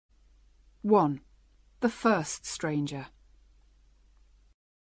1. The First Stranger.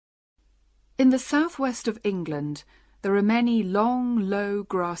 In the southwest of England there are many long, low,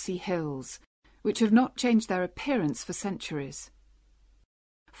 grassy hills, which have not changed their appearance for centuries.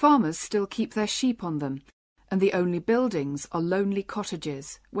 Farmers still keep their sheep on them, and the only buildings are lonely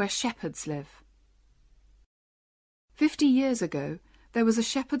cottages where shepherds live. 50 years ago there was a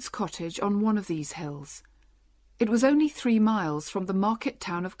shepherd's cottage on one of these hills. It was only 3 miles from the market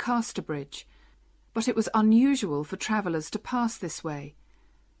town of Casterbridge, but it was unusual for travellers to pass this way.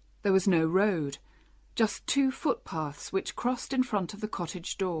 There was no road, just 2 footpaths which crossed in front of the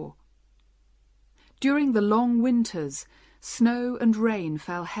cottage door. During the long winters, snow and rain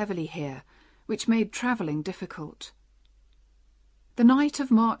fell heavily here, which made travelling difficult. The night of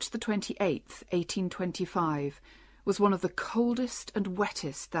March the 28th, 1825, was one of the coldest and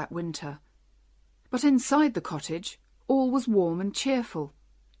wettest that winter. But inside the cottage all was warm and cheerful.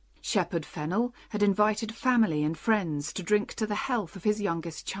 Shepherd Fennel had invited family and friends to drink to the health of his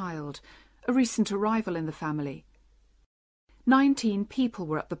youngest child, a recent arrival in the family. 19 people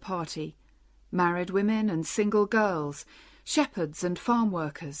were at the party, married women and single girls, shepherds and farm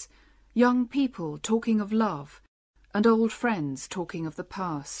workers, young people talking of love, and old friends talking of the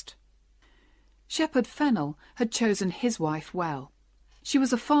past. Shepherd Fennel had chosen his wife well. She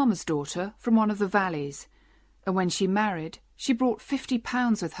was a farmer's daughter from one of the valleys, and when she married, she brought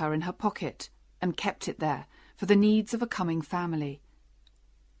 £50 with her in her pocket and kept it there for the needs of a coming family.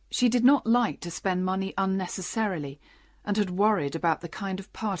 She did not like to spend money unnecessarily and had worried about the kind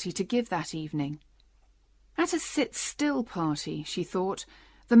of party to give that evening. At a sit-still party, she thought,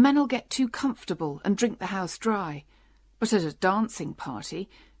 the men'll get too comfortable and drink the house dry. But at a dancing party,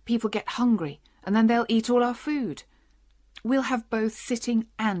 people get hungry and then they'll eat all our food. We'll have both sitting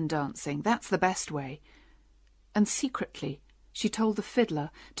and dancing, that's the best way. And secretly, she told the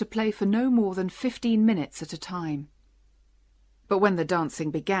fiddler to play for no more than 15 minutes at a time. But when the dancing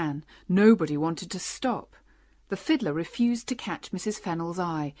began, nobody wanted to stop. The fiddler refused to catch Mrs. Fennel's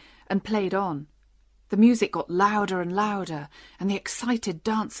eye and played on. The music got louder and louder, and the excited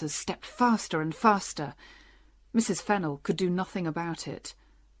dancers stepped faster and faster. Mrs. Fennel could do nothing about it,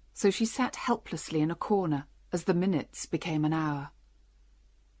 so she sat helplessly in a corner as the minutes became an hour.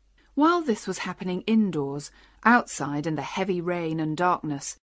 While this was happening indoors, outside in the heavy rain and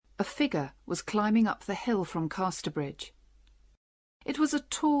darkness, a figure was climbing up the hill from Casterbridge. It was a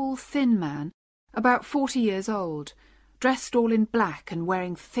tall, thin man, about 40 years old, dressed all in black and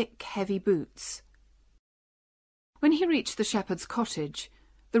wearing thick, heavy boots. When he reached the shepherd's cottage,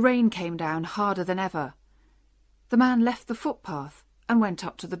 the rain came down harder than ever. The man left the footpath and went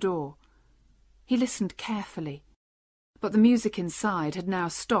up to the door. He listened carefully, but the music inside had now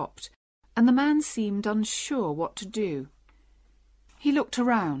stopped, and the man seemed unsure what to do. He looked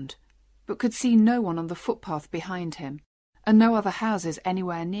around, but could see no one on the footpath behind him, and no other houses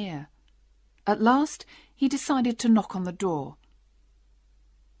anywhere near. At last he decided to knock on the door.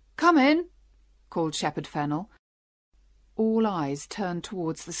 "Come in," called Shepherd Fennel. All eyes turned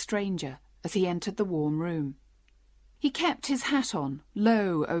towards the stranger as he entered the warm room. He kept his hat on,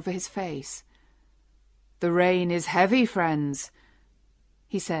 low over his face. "The rain is heavy, friends,"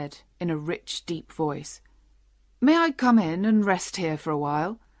 he said in a rich, deep voice. "May I come in and rest here for a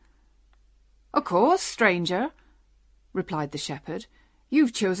while?" "O' course, stranger," replied the shepherd.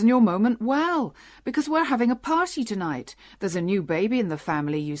 "You've chosen your moment well, because we're having a party tonight. There's a new baby in the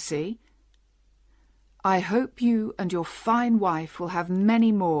family, you see." "I hope you and your fine wife will have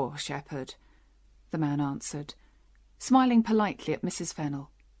many more, shepherd," the man answered, smiling politely at Mrs. Fennel.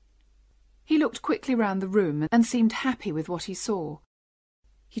 He looked quickly round the room and seemed happy with what he saw.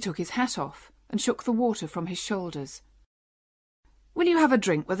 He took his hat off and shook the water from his shoulders. "Will you have a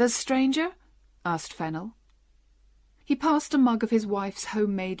drink with us, stranger?" asked Fennel. He passed a mug of his wife's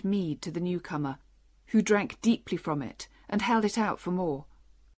homemade mead to the newcomer, who drank deeply from it and held it out for more.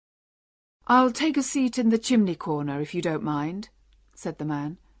 "I'll take a seat in the chimney corner, if you don't mind," said the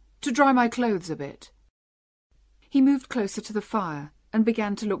man, "to dry my clothes a bit." He moved closer to the fire and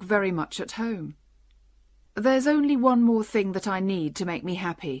began to look very much at home. "There's only one more thing that I need to make me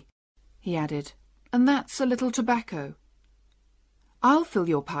happy," he added, "and that's a little tobacco." "I'll fill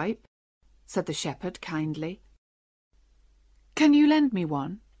your pipe," said the shepherd kindly. "Can you lend me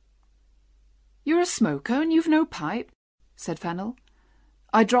one?" "You're a smoker and you've no pipe?" said Fennel.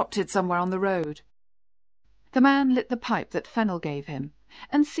 "I dropped it somewhere on the road." The man lit the pipe that Fennel gave him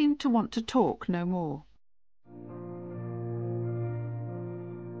and seemed to want to talk no more.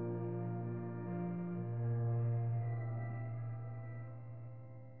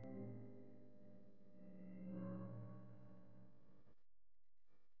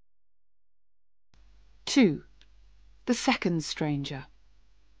 2. The second stranger.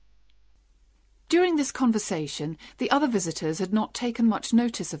 During this conversation, the other visitors had not taken much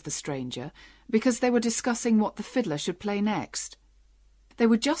notice of the stranger, because they were discussing what the fiddler should play next. They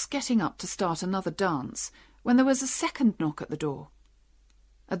were just getting up to start another dance, when there was a second knock at the door.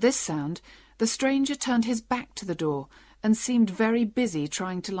 At this sound, the stranger turned his back to the door, and seemed very busy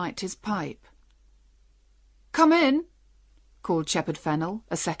trying to light his pipe. "Come in," called Shepherd Fennel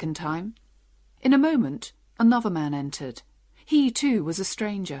a second time. In a moment, another man entered. He, too, was a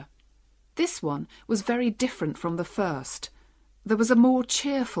stranger. This one was very different from the first. There was a more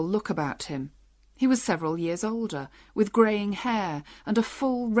cheerful look about him. He was several years older, with greying hair and a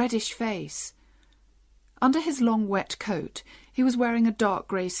full reddish face. Under his long wet coat, he was wearing a dark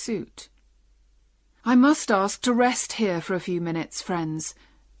grey suit. "I must ask to rest here for a few minutes, friends,"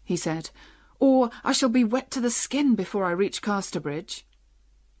 he said, "or I shall be wet to the skin before I reach Casterbridge."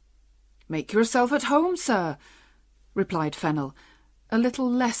 "Make yourself at home, sir," replied Fennel, a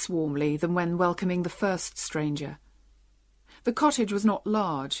little less warmly than when welcoming the first stranger. The cottage was not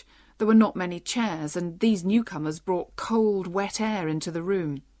large, there were not many chairs, and these newcomers brought cold, wet air into the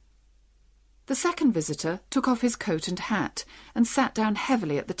room. The second visitor took off his coat and hat, and sat down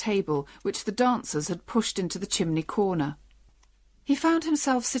heavily at the table which the dancers had pushed into the chimney corner. He found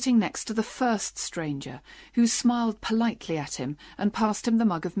himself sitting next to the first stranger, who smiled politely at him and passed him the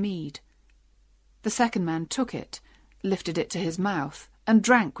mug of mead. The second man took it, lifted it to his mouth, and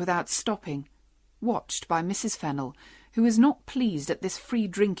drank without stopping, watched by Mrs. Fennel, who was not pleased at this free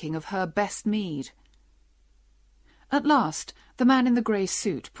drinking of her best mead. At last, the man in the grey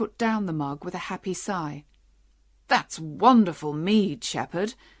suit put down the mug with a happy sigh. "That's wonderful mead,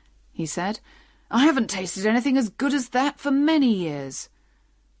 Shepherd," he said. "I haven't tasted anything as good as that for many years."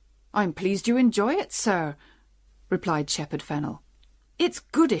 "I'm pleased you enjoy it, sir," replied Shepherd Fennel. "It's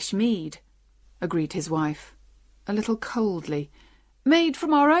goodish mead," agreed his wife, a little coldly. "Made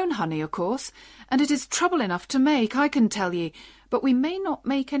from our own honey, of course, and it is trouble enough to make, I can tell ye, but we may not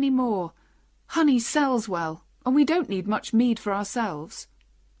make any more. Honey sells well, and we don't need much mead for ourselves."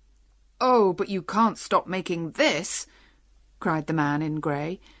 "Oh, but you can't stop making this," cried the man in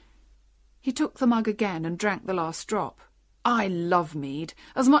grey. He took the mug again and drank the last drop. "I love mead,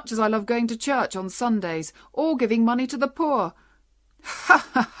 as much as I love going to church on Sundays, or giving money to the poor." "Ha,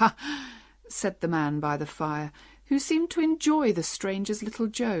 ha, ha," said the man by the fire, who seemed to enjoy the stranger's little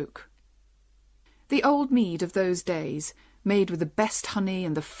joke. The old mead of those days, made with the best honey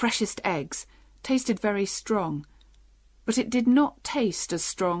and the freshest eggs, tasted very strong, but it did not taste as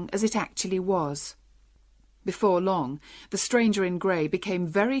strong as it actually was. Before long, the stranger in grey became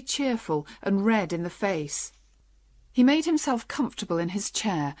very cheerful and red in the face. He made himself comfortable in his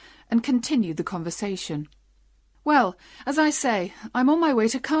chair and continued the conversation. "Well, as I say, I'm on my way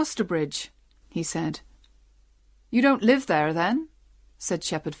to Casterbridge," he said. "You don't live there, then?" said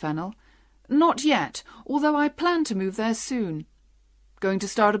Shepherd Fennel. "Not yet, although I plan to move there soon." "Going to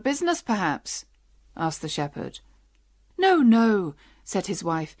start a business, perhaps?" asked the shepherd. "No, no," said his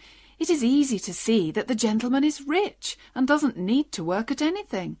wife. "It is easy to see that the gentleman is rich and doesn't need to work at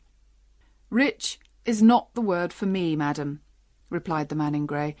anything." "Rich is not the word for me, madam," replied the man in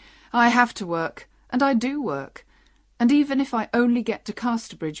grey. "I have to work, and I do work. And even if I only get to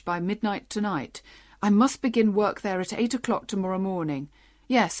Casterbridge by midnight tonight, I must begin work there at 8 o'clock tomorrow morning.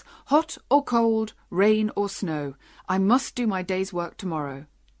 Yes, hot or cold, rain or snow, I must do my day's work tomorrow."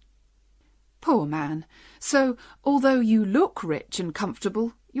 "Poor man! So, although you look rich and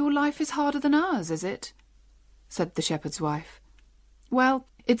comfortable, your life is harder than ours, is it?" said the shepherd's wife. "Well,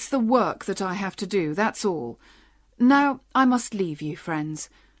 it's the work that I have to do, that's all. Now I must leave you, friends,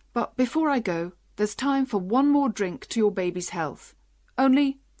 but before I go, there's time for one more drink to your baby's health.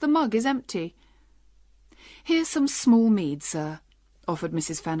 Only the mug is empty." "Here's some small mead, sir," offered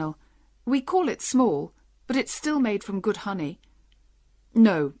Mrs. Fennel. "We call it small, but it's still made from good honey."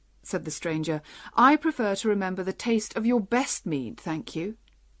 "No," said the stranger, "I prefer to remember the taste of your best mead, thank you."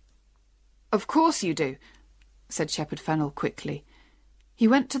 "Of course you do," said Shepherd Fennel quickly. He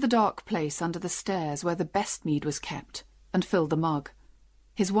went to the dark place under the stairs where the best mead was kept, and filled the mug.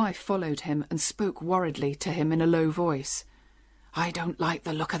 His wife followed him and spoke worriedly to him in a low voice. "I don't like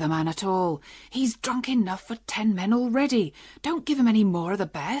the look of the man at all. He's drunk enough for 10 men already. Don't give him any more of the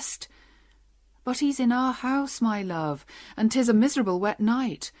best." "But he's in our house, my love, and 'tis a miserable wet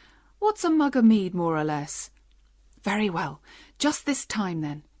night. What's a mug of mead, more or less?" "Very well, just this time,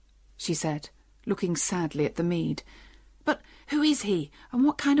 then," she said, looking sadly at the mead. "But who is he, and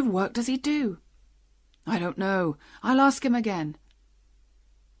what kind of work does he do?" "I don't know. I'll ask him again."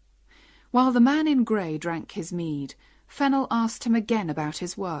 While the man in grey drank his mead, Fennel asked him again about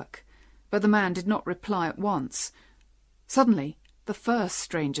his work. But the man did not reply at once. Suddenly, the first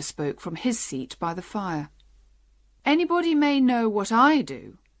stranger spoke from his seat by the fire. "Anybody may know what I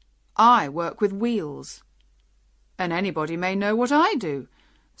do. I work with wheels." "And anybody may know what I do,"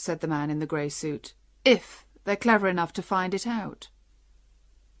 said the man in the grey suit, "if they're clever enough to find it out."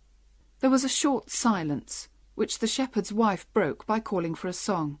 There was a short silence, which the shepherd's wife broke by calling for a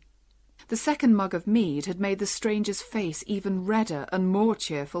song. The second mug of mead had made the stranger's face even redder and more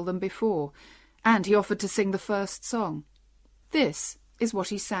cheerful than before, and he offered to sing the first song. This is what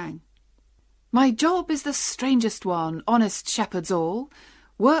he sang. "My job is the strangest one, honest shepherds all,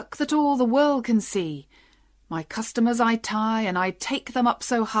 work that all the world can see. My customers I tie, and I take them up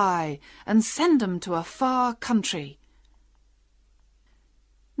so high, and send 'em to a far country."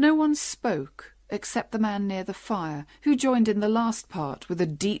 No one spoke except the man near the fire, who joined in the last part with a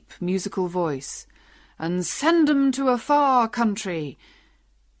deep musical voice. "And send 'em to a far country."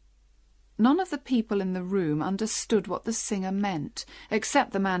 None of the people in the room understood what the singer meant,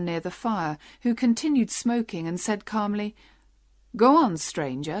 except the man near the fire, who continued smoking and said calmly, "Go on,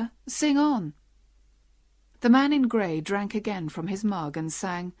 stranger, sing on." The man in grey drank again from his mug and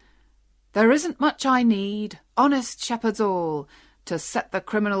sang, "There isn't much I need, honest shepherds all, to set the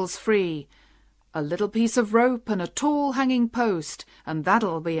criminals free. A little piece of rope and a tall hanging post, and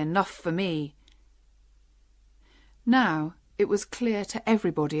that'll be enough for me." Now it was clear to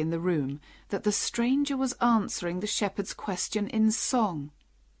everybody in the room that the stranger was answering the shepherd's question in song.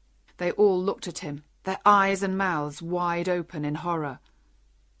 They all looked at him, their eyes and mouths wide open in horror.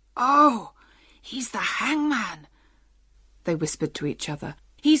 "Oh, he's the hangman," they whispered to each other.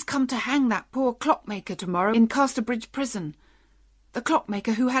 "He's come to hang that poor clockmaker tomorrow in Casterbridge prison. The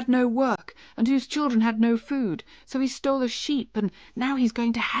clockmaker who had no work and whose children had no food, so he stole a sheep and now he's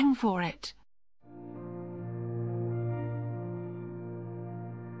going to hang for it."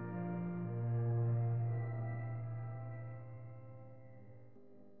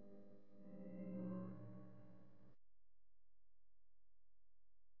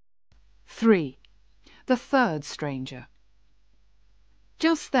 (3) The third stranger.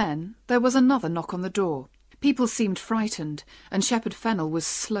 Just then there was another knock on the door. People seemed frightened, and Shepherd Fennel was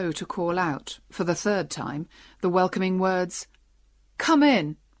slow to call out, for the third time, the welcoming words, "Come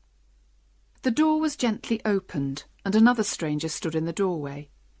in." The door was gently opened, and another stranger stood in the doorway.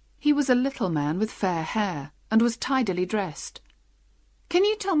 He was a little man with fair hair, and was tidily dressed. "Can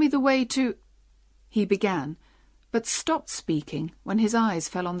you tell me the way to—" he began, but stopped speaking when his eyes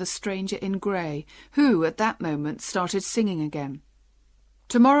fell on the stranger in grey, who at that moment started singing again.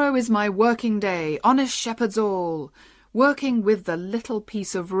 "Tomorrow is my working day, honest shepherds all, working with the little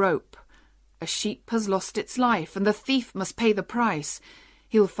piece of rope. A sheep has lost its life, and the thief must pay the price.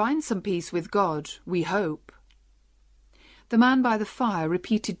 He'll find some peace with God, we hope." The man by the fire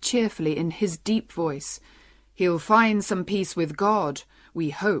repeated cheerfully in his deep voice, "He'll find some peace with God, we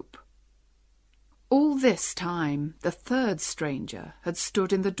hope." All this time the third stranger had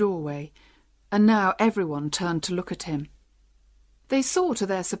stood in the doorway, and now everyone turned to look at him. They saw to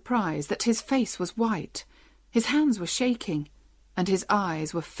their surprise that his face was white, his hands were shaking, and his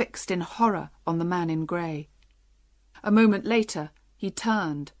eyes were fixed in horror on the man in grey. A moment later he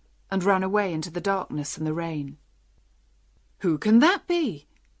turned and ran away into the darkness and the rain. "Who can that be?"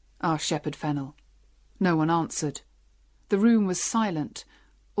 asked Shepherd Fennel. No one answered. The room was silent,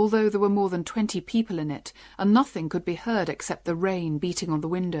 although there were more than 20 people in it, and nothing could be heard except the rain beating on the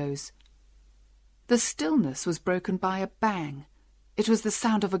windows. The stillness was broken by a bang. It was the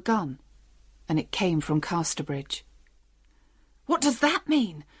sound of a gun, and it came from Casterbridge. "What does that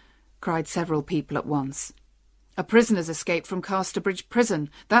mean?" cried several people at once. "A prisoner's escaped from Casterbridge prison,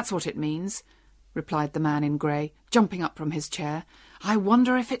 that's what it means," replied the man in grey, jumping up from his chair. "I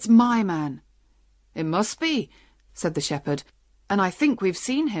wonder if it's my man." "It must be," said the shepherd, "and I think we've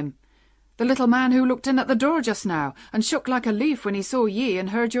seen him. The little man who looked in at the door just now, and shook like a leaf when he saw ye and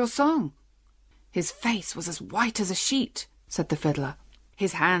heard your song." "His face was as white as a sheet," said the fiddler.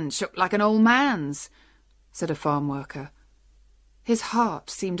 "His hand shook like an old man's," said a farm worker. "His heart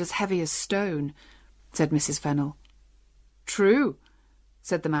seemed as heavy as stone," said Mrs. Fennel. "True,"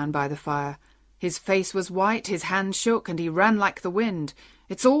 said the man by the fire. "His face was white, his hand shook, and he ran like the wind.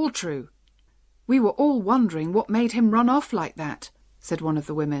 It's all true." "We were all wondering what made him run off like that," said one of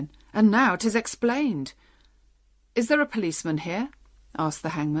the women, "and now 'tis explained." "Is there a policeman here?" asked the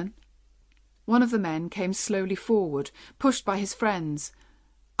hangman. One of the men came slowly forward, pushed by his friends.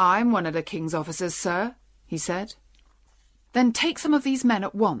 "I'm one of the King's officers, sir," he said. "Then take some of these men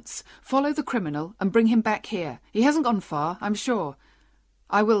at once, follow the criminal, and bring him back here. He hasn't gone far, I'm sure."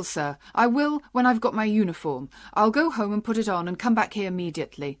 "I will, sir. I will when I've got my uniform. I'll go home and put it on and come back here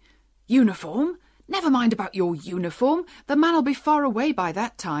immediately. Uniform? Never mind about your uniform. The man'll be far away by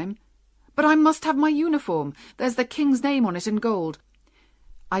that time. But I must have my uniform. There's the king's name on it in gold.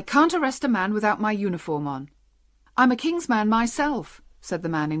 I can't arrest a man without my uniform on. I'm a king's man myself, said the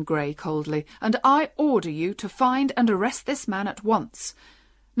man in grey coldly, and I order you to find and arrest this man at once.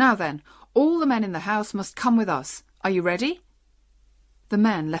 Now then, all the men in the house must come with us. Are you ready? The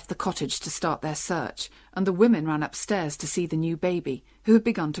men left the cottage to start their search, and the women ran upstairs to see the new baby, who had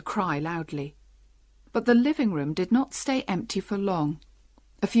begun to cry loudly. But the living room did not stay empty for long.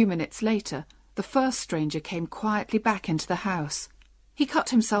 A few minutes later, the first stranger came quietly back into the house. He cut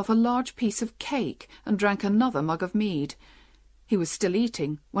himself a large piece of cake and drank another mug of mead. He was still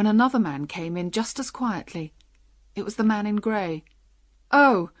eating when another man came in just as quietly. It was the man in grey.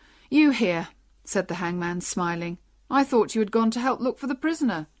 "Oh, you here," said the hangman, smiling. "I thought you had gone to help look for the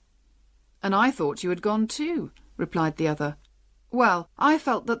prisoner." "And I thought you had gone too," replied the other. "Well, I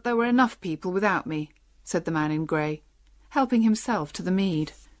felt that there were enough people without me," said the man in grey, helping himself to the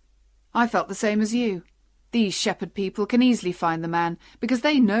mead. "I felt the same as you. These shepherd people can easily find the man, because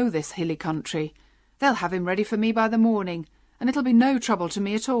they know this hilly country. They'll have him ready for me by the morning, and it'll be no trouble to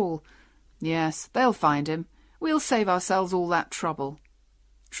me at all. Yes, they'll find him. We'll save ourselves all that trouble."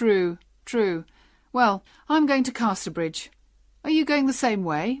 "True, true. Well, I'm going to Casterbridge. Are you going the same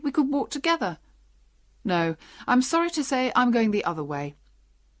way? We could walk together." "No, I'm sorry to say I'm going the other way."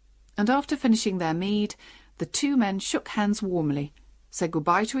 And after finishing their mead, the two men shook hands warmly, said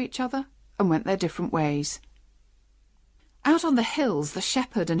goodbye to each other, and went their different ways. Out on the hills, the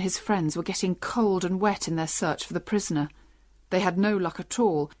shepherd and his friends were getting cold and wet in their search for the prisoner. They had no luck at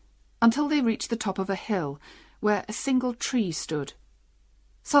all, until they reached the top of a hill, where a single tree stood.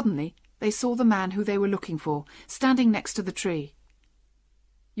 Suddenly, they saw the man who they were looking for, standing next to the tree.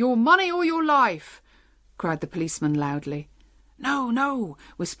 "Your money or your life!" cried the policeman loudly. "No, no,"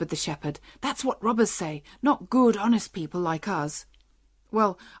 whispered the shepherd. "That's what robbers say, not good, honest people like us."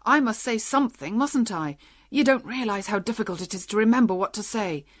 "Well, I must say something, mustn't I? You don't realise how difficult it is to remember what to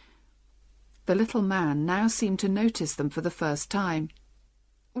say." The little man now seemed to notice them for the first time.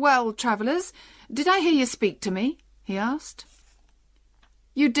 "Well, travellers, did I hear you speak to me?" he asked.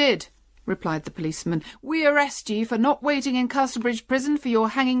 "You did," replied the policeman. "We arrest ye for not waiting in Casterbridge prison for your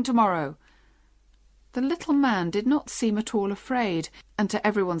hanging tomorrow." The little man did not seem at all afraid, and to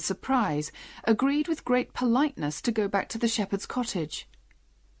everyone's surprise, agreed with great politeness to go back to the shepherd's cottage.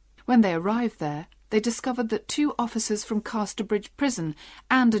 When they arrived there, they discovered that 2 officers from Casterbridge prison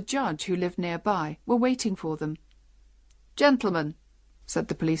and a judge who lived nearby were waiting for them. "Gentlemen," said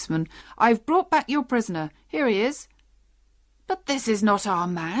the policeman, "I've brought back your prisoner. Here he is." "But this is not our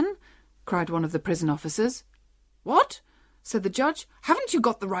man," cried one of the prison officers. "What?" said the judge. "Haven't you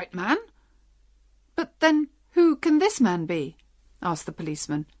got the right man?" "But then who can this man be?" asked the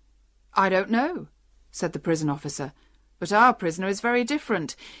policeman. "I don't know," said the prison officer. "But our prisoner is very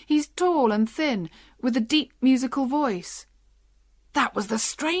different. He's tall and thin, with a deep musical voice." "That was the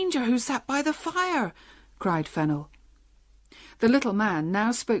stranger who sat by the fire," cried Fennel. The little man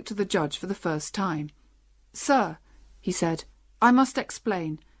now spoke to the judge for the first time. "Sir," he said, "I must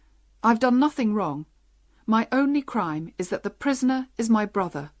explain. I've done nothing wrong. My only crime is that the prisoner is my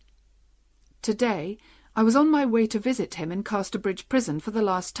brother. Today I was on my way to visit him in Casterbridge prison for the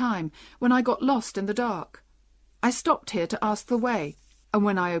last time, when I got lost in the dark. I stopped here to ask the way, and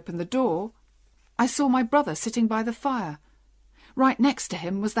when I opened the door, I saw my brother sitting by the fire. Right next to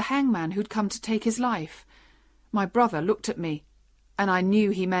him was the hangman who'd come to take his life. My brother looked at me, and I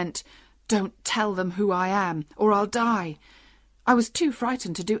knew he meant, 'Don't tell them who I am, or I'll die.' I was too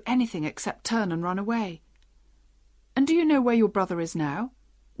frightened to do anything except turn and run away." "And do you know where your brother is now?"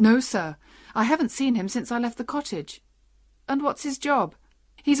 "No, sir. I haven't seen him since I left the cottage." "And what's his job?"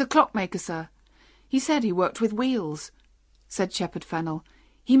 "He's a clockmaker, sir. He said he worked with wheels," said Shepherd Fennel.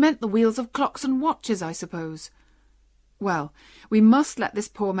 "He meant the wheels of clocks and watches, I suppose." "Well, we must let this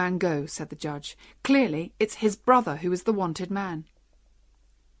poor man go," said the judge. "Clearly it's his brother who is the wanted man."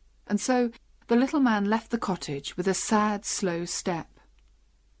 And so the little man left the cottage with a sad, slow step.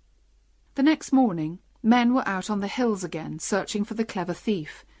 The next morning, men were out on the hills again, searching for the clever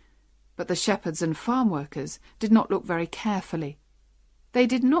thief. But the shepherds and farm workers did not look very carefully. They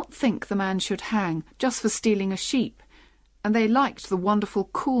did not think the man should hang just for stealing a sheep, and they liked the wonderful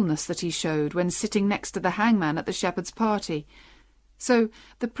coolness that he showed when sitting next to the hangman at the shepherd's party. So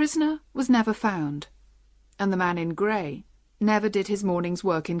the prisoner was never found, and the man in grey never did his morning's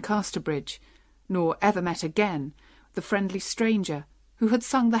work in Casterbridge, nor ever met again the friendly stranger who had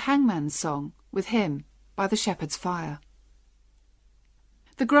sung the hangman's song with him by the shepherd's fire.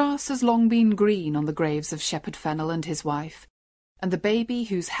 The grass has long been green on the graves of Shepherd Fennel and his wife, and the baby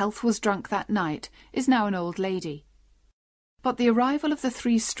whose health was drunk that night is now an old lady. But the arrival of the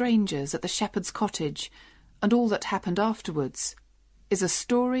three strangers at the shepherd's cottage, and all that happened afterwards, is a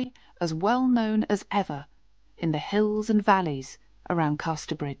story as well known as ever in the hills and valleys around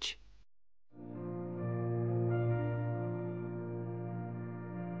Casterbridge.